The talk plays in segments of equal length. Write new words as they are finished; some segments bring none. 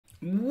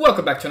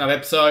Welcome back to another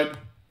episode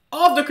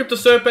of the Crypto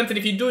Serpent, and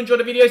if you do enjoy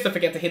the videos, don't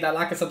forget to hit that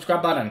like and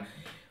subscribe button.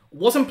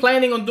 Wasn't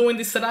planning on doing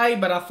this today,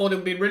 but I thought it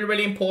would be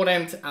really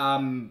important,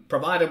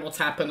 provided what's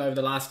happened over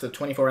the last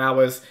 24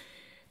 hours,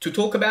 to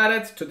talk about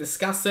it, to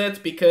discuss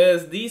it,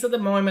 because these are the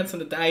moments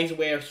and the days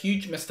where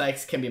huge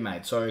mistakes can be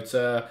made. So it's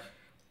a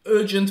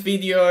urgent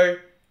video,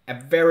 a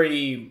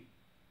very,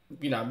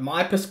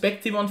 my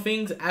perspective on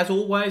things, as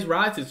always,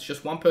 right? It's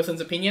just one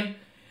person's opinion.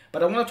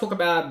 But I want to talk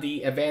about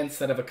the events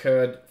that have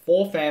occurred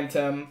for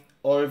Fantom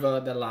over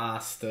the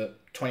last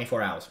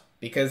 24 hours.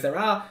 Because there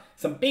are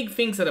some big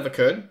things that have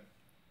occurred.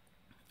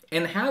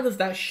 And how does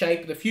that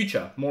shape the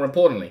future, more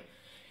importantly?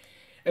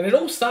 And it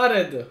all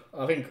started,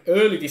 I think,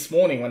 early this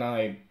morning when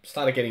I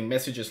started getting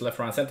messages left,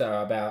 right, center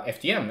about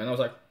FTM. And I was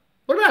like,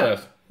 what about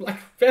it? Like,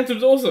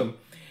 Fantom's awesome.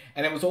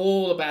 And it was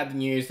all about the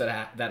news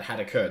that had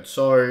occurred.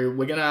 So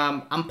we're going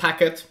to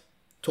unpack it,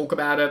 talk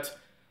about it.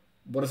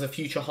 What does the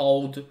future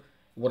hold?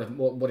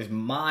 What is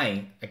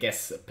my, I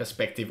guess,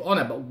 perspective on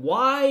it? But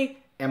why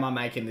am I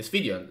making this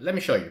video? Let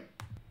me show you.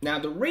 Now,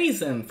 the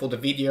reason for the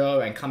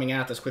video and coming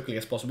out as quickly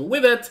as possible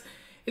with it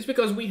is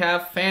because we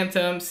have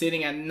Fantom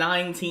sitting at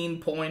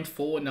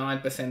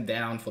 19.49%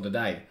 down for the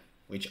day,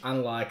 which,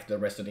 unlike the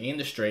rest of the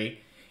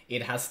industry,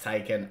 it has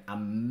taken a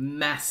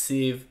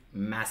massive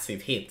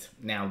hit.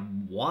 Now,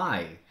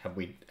 why have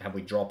we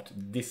dropped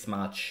this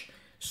much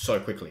so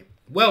quickly?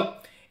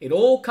 Well, it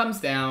all comes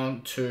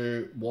down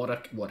to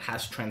what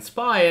has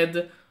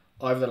transpired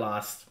over the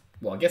last,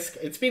 well, I guess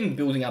it's been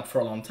building up for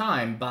a long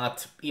time,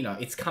 but,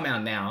 it's come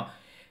out now.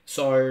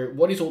 So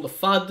what is all the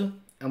FUD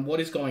and what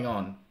is going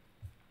on?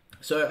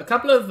 So a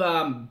couple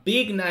of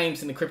big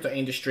names in the crypto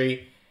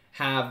industry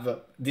have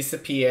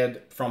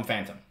disappeared from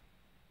Fantom.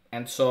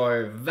 And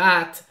so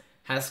that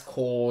has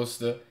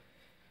caused,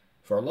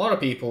 for a lot of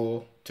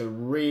people, to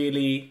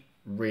really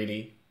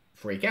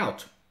freak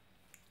out.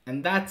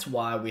 And that's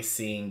why we're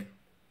seeing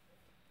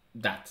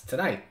that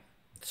today.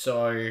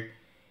 So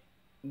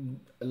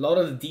a lot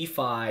of the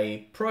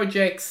DeFi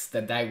projects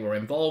that they were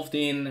involved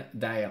in,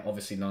 they are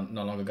obviously no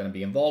longer going to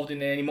be involved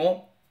in it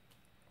anymore.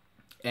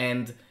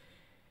 And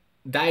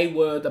they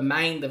were the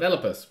main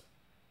developers.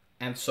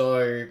 And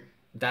so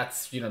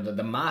that's,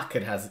 the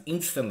market has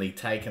instantly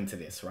taken to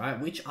this, right?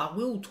 Which I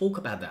will talk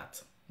about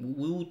that.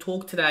 We'll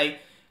talk today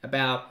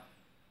about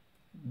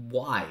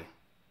why.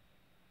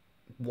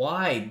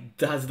 Why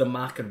does the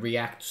market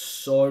react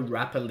so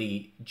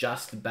rapidly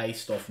just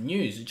based off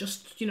news?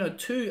 Just, they are,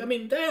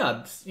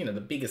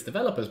 the biggest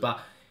developers,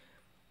 but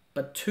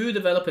two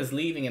developers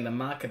leaving and the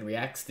market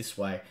reacts this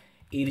way.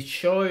 It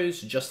shows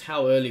just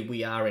how early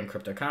we are in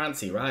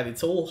cryptocurrency, right?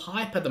 It's all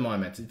hype at the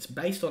moment. It's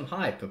based on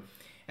hype.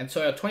 And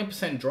so a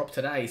 20% drop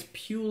today is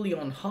purely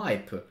on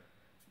hype.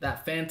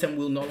 That Fantom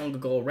will no longer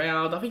go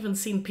around. I've even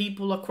seen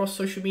people across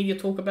social media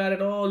talk about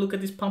it. Oh, look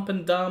at this pump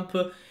and dump.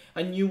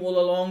 I knew all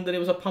along that it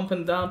was a pump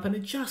and dump, and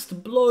it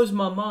just blows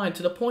my mind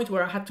to the point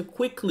where I had to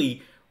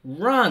quickly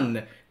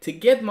run to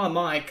get my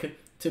mic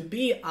to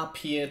be up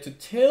here to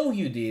tell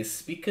you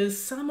this, because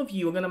some of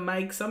you are going to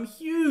make some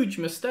huge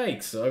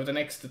mistakes over the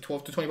next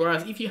 12 to 24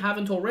 hours if you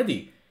haven't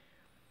already.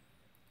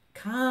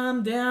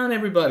 Calm down,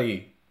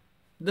 everybody.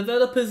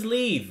 Developers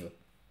leave.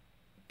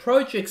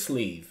 Projects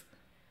leave.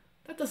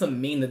 That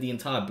doesn't mean that the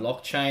entire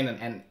blockchain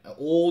and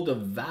all the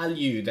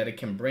value that it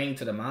can bring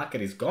to the market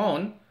is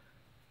gone.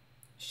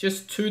 It's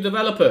just two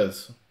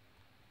developers.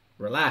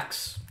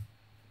 Relax.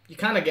 You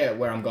kind of get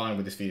where I'm going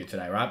with this video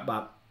today, right?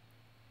 But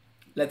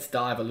let's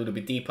dive a little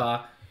bit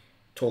deeper,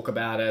 talk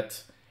about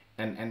it,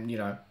 and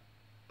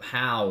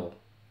how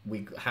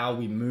we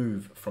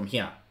move from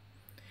here.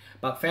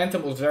 But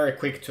Fantom was very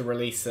quick to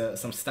release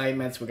some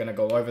statements. We're going to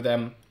go over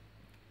them,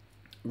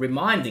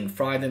 reminding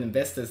frightened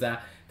investors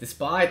that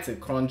despite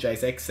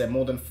CronJ's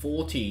more than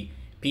 40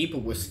 people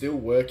were still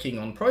working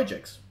on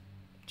projects.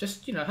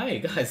 Just, hey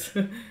guys,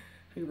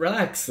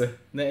 relax.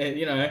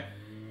 The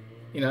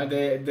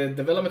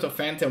development of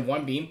Fantom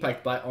won't be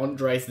impacted by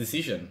Andre's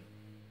decision.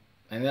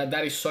 And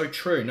that is so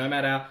true. No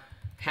matter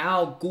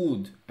how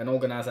good an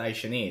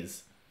organization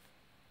is,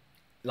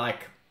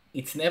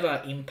 it's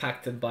never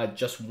impacted by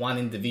just one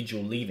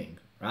individual leaving,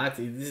 right?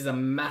 This is a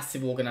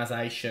massive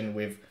organization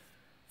with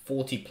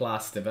 40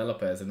 plus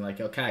developers, and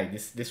okay,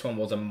 this one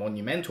was a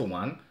monumental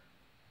one,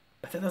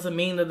 but that doesn't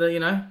mean that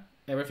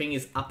everything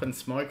is up in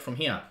smoke from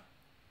here.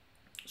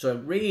 So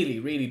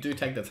really do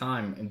take the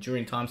time, and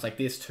during times like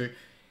this, to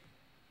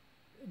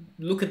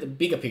look at the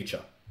bigger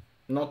picture,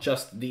 not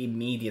just the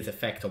immediate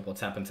effect of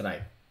what's happened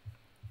today.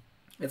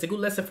 It's a good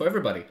lesson for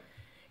everybody.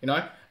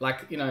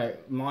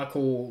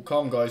 Michael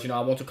Cohen goes, I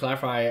want to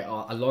clarify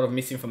a lot of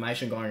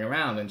misinformation going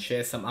around and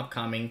share some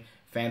upcoming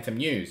Fantom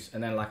news.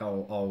 And then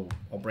I'll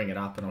bring it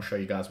up and I'll show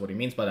you guys what he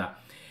means by that.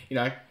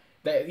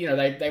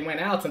 They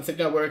went out and said,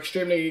 we're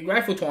extremely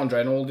grateful to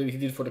Andre and all that he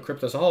did for the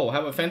crypto as a whole.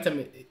 However,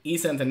 Fantom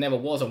isn't and never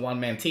was a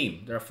one-man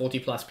team. There are 40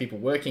 plus people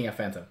working at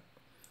Fantom.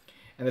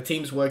 And the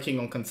team's working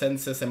on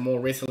consensus, and more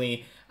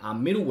recently,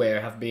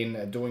 middleware have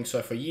been doing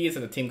so for years,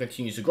 and the team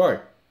continues to grow.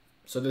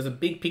 So there's a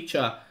big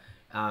picture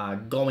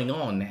going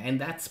on, and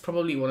that's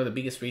probably one of the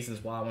biggest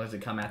reasons why I wanted to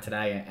come out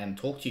today and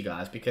talk to you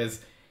guys,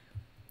 because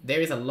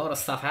there is a lot of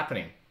stuff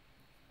happening.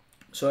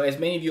 So as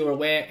many of you are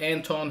aware,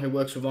 Anton, who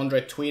works with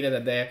Andre, tweeted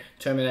that they're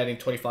terminating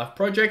 25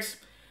 projects.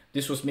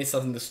 This was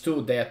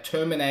misunderstood. They are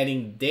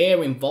terminating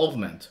their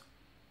involvement,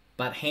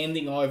 but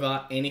handing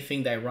over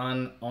anything they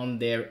run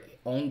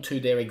onto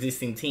their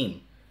existing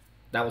team.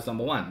 That was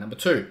number one. Number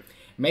two,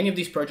 many of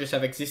these projects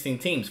have existing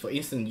teams. For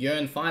instance,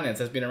 Yearn Finance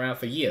has been around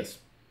for years.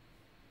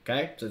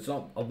 Okay, so it's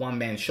not a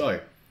one-man show.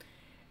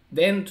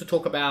 Then to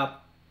talk about,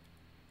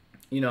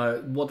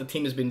 what the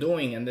team has been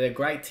doing, and they're a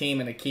great team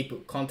and they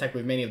keep contact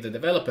with many of the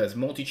developers.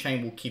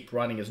 Multi-chain will keep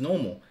running as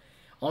normal.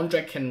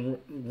 Andre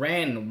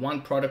ran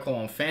one protocol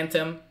on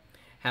Fantom,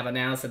 have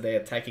announced that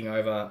they're taking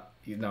over,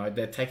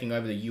 they're taking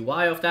over the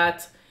UI of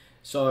that.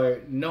 So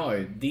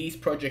no, these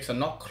projects are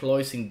not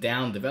closing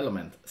down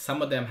development.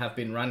 Some of them have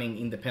been running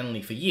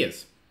independently for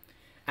years.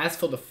 As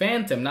for the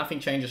Fantom, nothing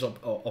changes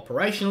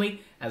operationally,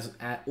 as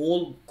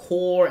all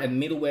core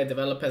and middleware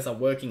developers are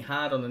working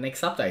hard on the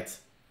next updates,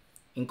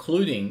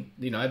 including,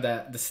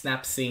 the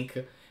snap sync,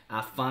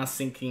 fast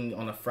syncing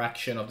on a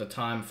fraction of the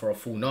time for a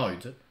full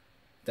node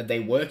that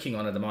they're working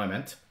on at the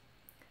moment.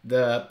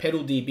 The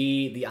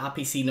PedalDB, the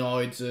RPC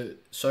nodes,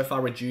 so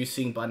far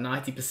reducing by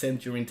 90%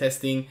 during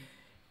testing.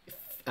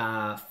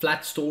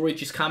 Flat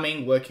storage is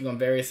coming, working on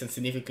various and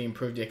significantly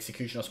improve the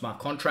execution of smart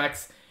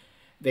contracts.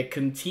 They're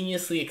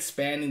continuously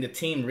expanding the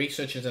team,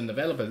 researchers and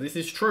developers. This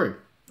is true.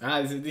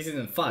 This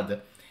isn't FUD.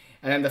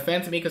 And the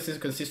Fantom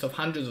ecosystem consists of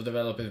hundreds of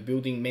developers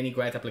building many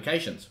great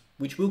applications,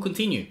 which will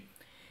continue.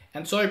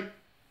 And so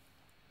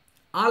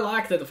I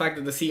like that the fact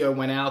that the CEO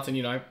went out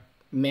and,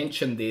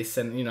 mentioned this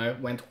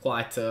and, went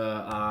quite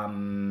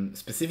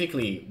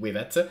specifically with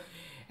it.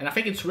 And I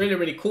think it's really,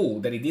 really cool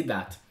that he did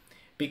that,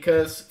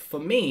 because for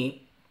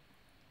me,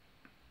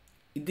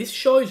 this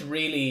shows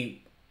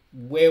really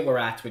where we're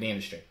at with the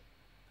industry.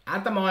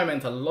 At the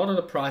moment, a lot of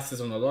the prices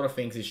on a lot of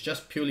things is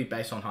just purely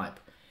based on hype.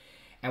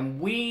 And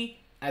we,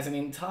 as an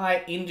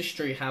entire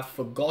industry, have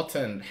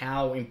forgotten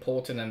how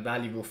important and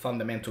valuable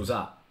fundamentals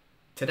are.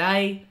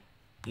 Today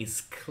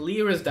is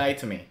clear as day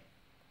to me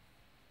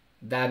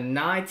that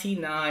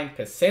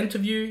 99%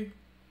 of you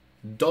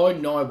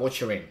don't know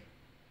what you're in.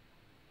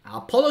 I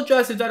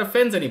apologize if that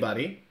offends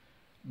anybody,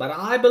 but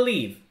I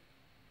believe,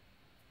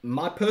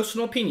 my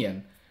personal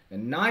opinion, that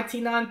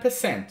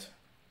 99%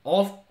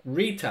 of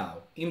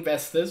retail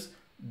investors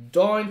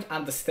don't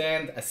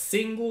understand a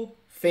single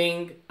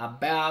thing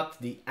about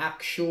the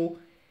actual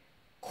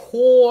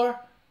core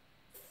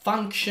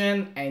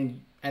function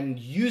and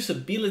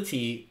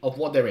usability of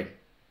what they're in.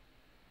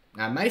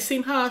 Now, it may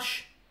seem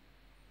harsh,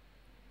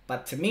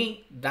 but to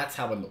me, that's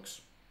how it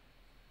looks.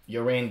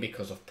 You're in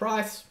because of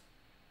price,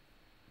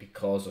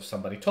 because of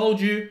somebody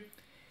told you,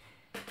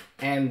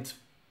 and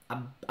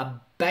a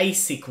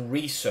basic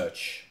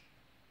research,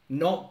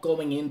 not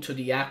going into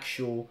the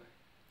actual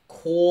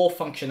core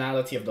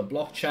functionality of the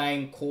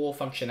blockchain, core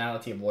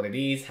functionality of what it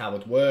is, how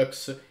it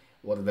works,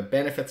 what are the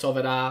benefits of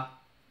it are.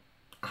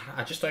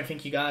 I just don't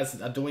think you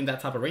guys are doing that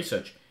type of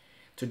research.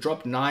 To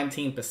drop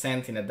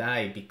 19% in a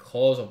day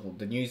because of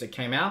the news that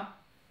came out,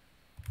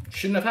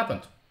 shouldn't have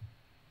happened.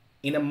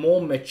 In a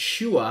more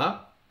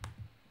mature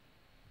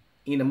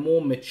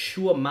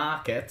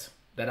market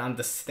that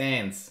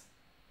understands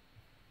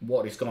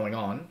what is going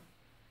on,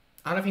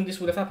 I don't think this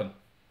would have happened.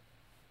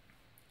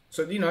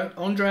 So,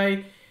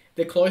 Andre,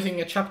 they're closing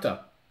a chapter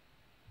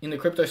in the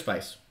crypto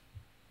space.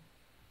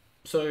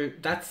 So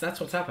that's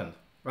what's happened,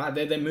 right?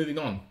 They're moving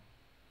on.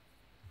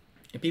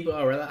 And people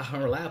are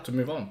allowed to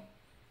move on.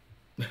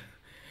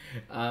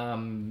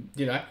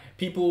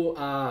 People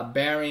are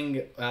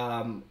bearing,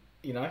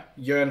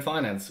 Yearn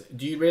Finance.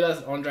 Do you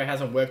realize Andre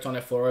hasn't worked on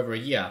it for over a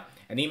year?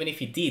 And even if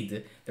he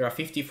did, there are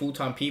 50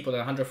 full-time people and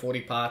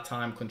 140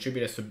 part-time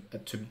contributors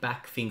to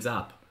back things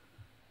up.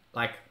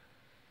 Like,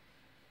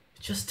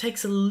 it just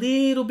takes a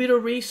little bit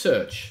of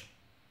research.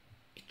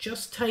 It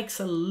just takes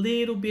a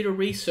little bit of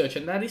research.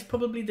 And that is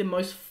probably the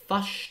most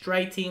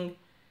frustrating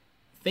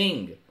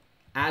thing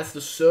as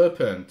the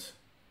serpent.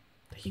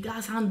 You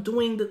guys aren't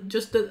doing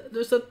just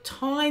a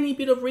tiny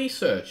bit of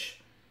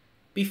research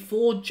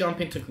before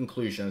jumping to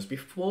conclusions,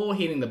 before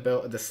hitting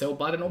the sell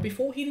button or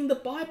before hitting the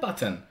buy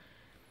button.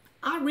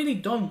 I really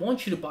don't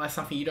want you to buy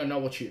something you don't know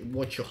what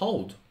you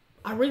hold.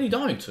 I really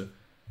don't.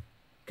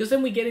 Because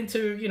then we get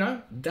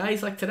into,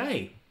 days like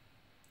today.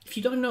 If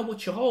you don't know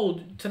what you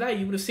hold, today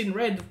you would have seen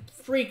red,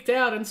 freaked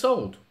out and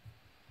sold.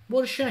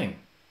 What a shame.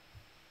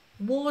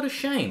 What a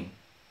shame.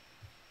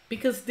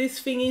 Because this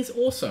thing is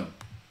awesome.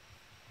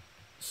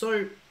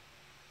 So,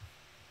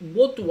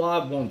 what do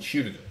I want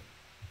you to do?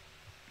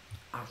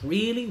 I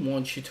really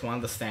want you to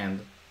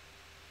understand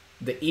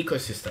the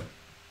ecosystem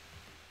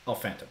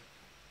of Fantom.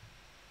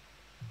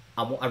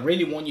 I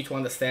really want you to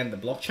understand the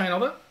blockchain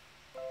of it,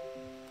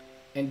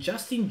 and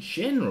just in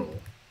general,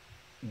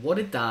 what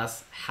it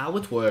does, how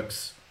it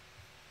works,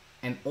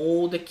 and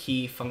all the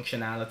key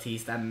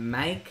functionalities that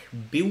make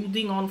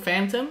building on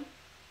Fantom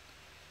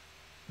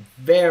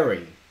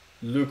very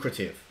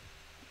lucrative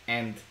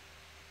and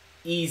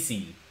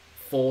easy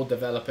for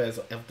developers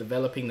of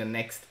developing the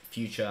next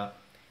future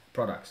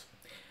products.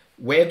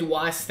 Where do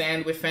I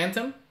stand with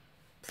Fantom?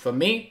 For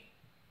me,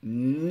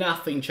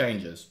 nothing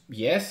changes.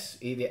 Yes,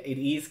 it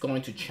is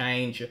going to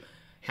change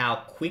how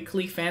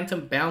quickly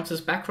Fantom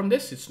bounces back from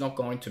this. It's not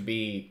going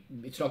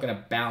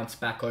to bounce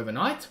back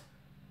overnight.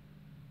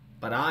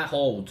 But I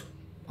hold.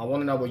 I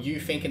want to know what you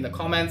think in the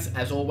comments.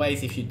 As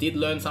always, if you did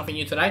learn something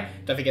new today,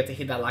 don't forget to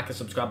hit that like and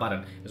subscribe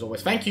button. As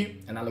always, thank you,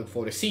 and I look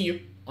forward to see you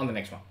on the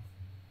next one.